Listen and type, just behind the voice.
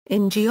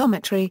In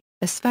geometry,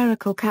 a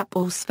spherical cap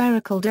or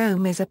spherical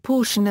dome is a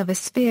portion of a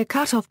sphere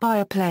cut off by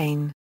a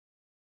plane.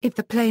 If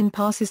the plane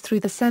passes through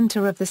the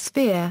center of the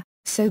sphere,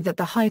 so that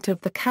the height of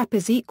the cap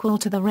is equal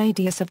to the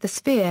radius of the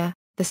sphere,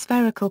 the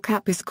spherical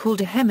cap is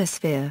called a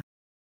hemisphere.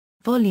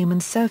 Volume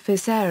and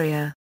surface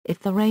area: if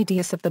the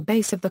radius of the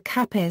base of the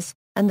cap is,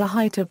 and the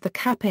height of the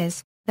cap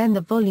is, then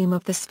the volume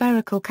of the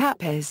spherical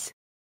cap is.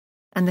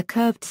 And the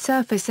curved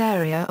surface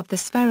area of the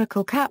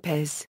spherical cap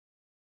is.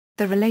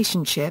 The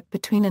relationship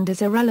between and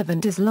is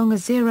irrelevant as long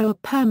as 0 a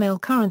per mole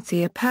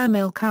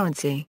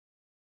currency.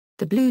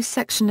 The blue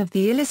section of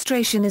the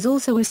illustration is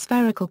also a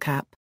spherical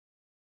cap.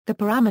 The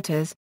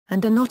parameters,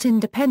 and are not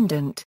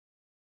independent.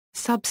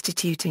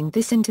 Substituting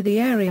this into the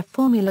area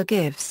formula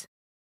gives.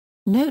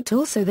 Note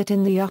also that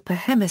in the upper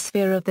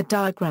hemisphere of the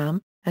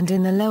diagram, and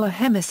in the lower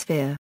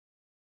hemisphere.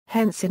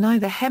 Hence in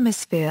either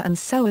hemisphere, and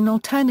so an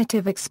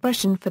alternative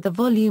expression for the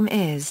volume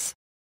is.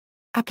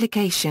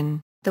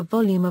 Application: the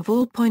volume of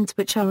all points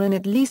which are in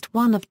at least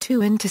one of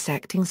two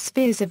intersecting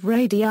spheres of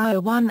radii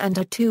O1 and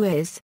O2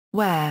 is,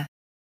 where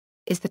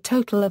is the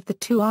total of the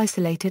two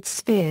isolated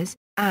spheres,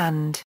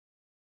 and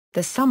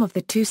the sum of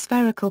the two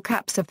spherical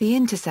caps of the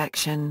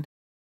intersection.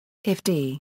 If d